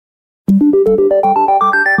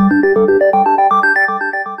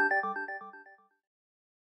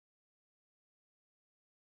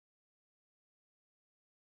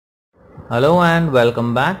Hello and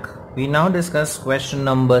welcome back. We now discuss question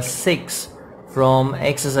number 6 from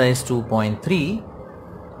exercise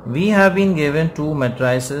 2.3. We have been given two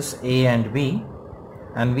matrices A and B,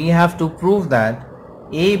 and we have to prove that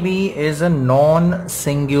AB is a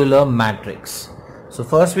non-singular matrix. So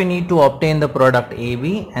first we need to obtain the product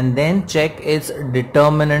AB and then check its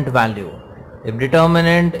determinant value. If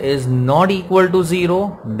determinant is not equal to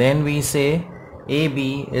 0, then we say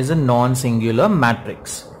AB is a non-singular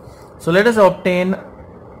matrix. So let us obtain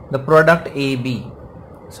the product AB.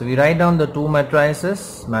 So we write down the two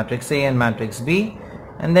matrices, matrix A and matrix B,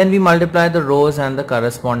 and then we multiply the rows and the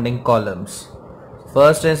corresponding columns.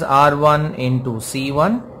 First is R1 into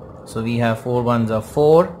C1. So we have 4 ones are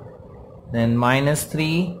 4, then minus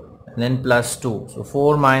 3, and then plus 2. So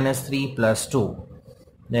 4 minus 3 plus 2.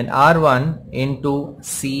 Then R1 into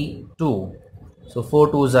C2. So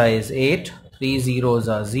 4 twos are is 8, 3 zeros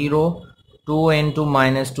are 0. 2 into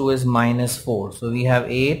minus 2 is minus 4. So we have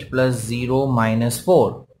 8 plus 0 minus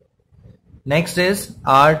 4. Next is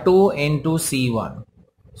R2 into C1.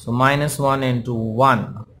 So minus 1 into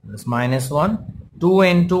 1, that is minus 1. 2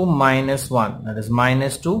 into minus 1, that is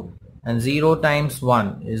minus 2. And 0 times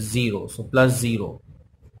 1 is 0. So plus 0.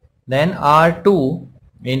 Then R2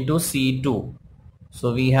 into C2.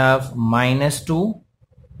 So we have minus 2,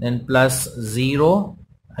 then plus 0.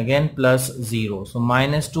 Again plus 0. So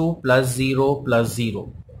minus 2 plus 0 plus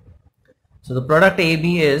 0. So the product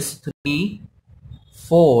AB is 3,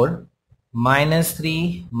 4, minus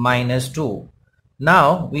 3, minus 2.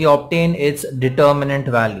 Now we obtain its determinant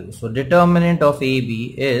value. So determinant of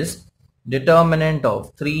AB is determinant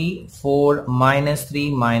of 3, 4, minus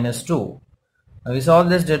 3, minus 2. Now we solve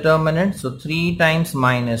this determinant. So 3 times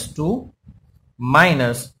minus 2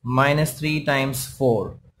 minus 3 times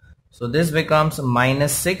 4. So this becomes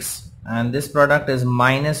minus 6, and this product is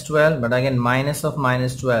minus 12, but again minus of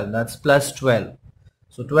minus 12, that's plus 12.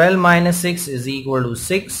 So 12 minus 6 is equal to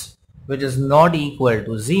 6, which is not equal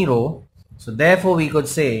to 0. So therefore we could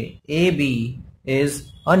say AB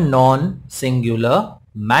is a non-singular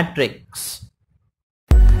matrix.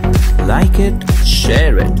 Like it,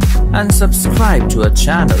 share it, and subscribe to our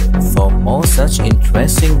channel for more such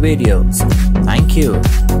interesting videos. Thank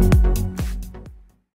you.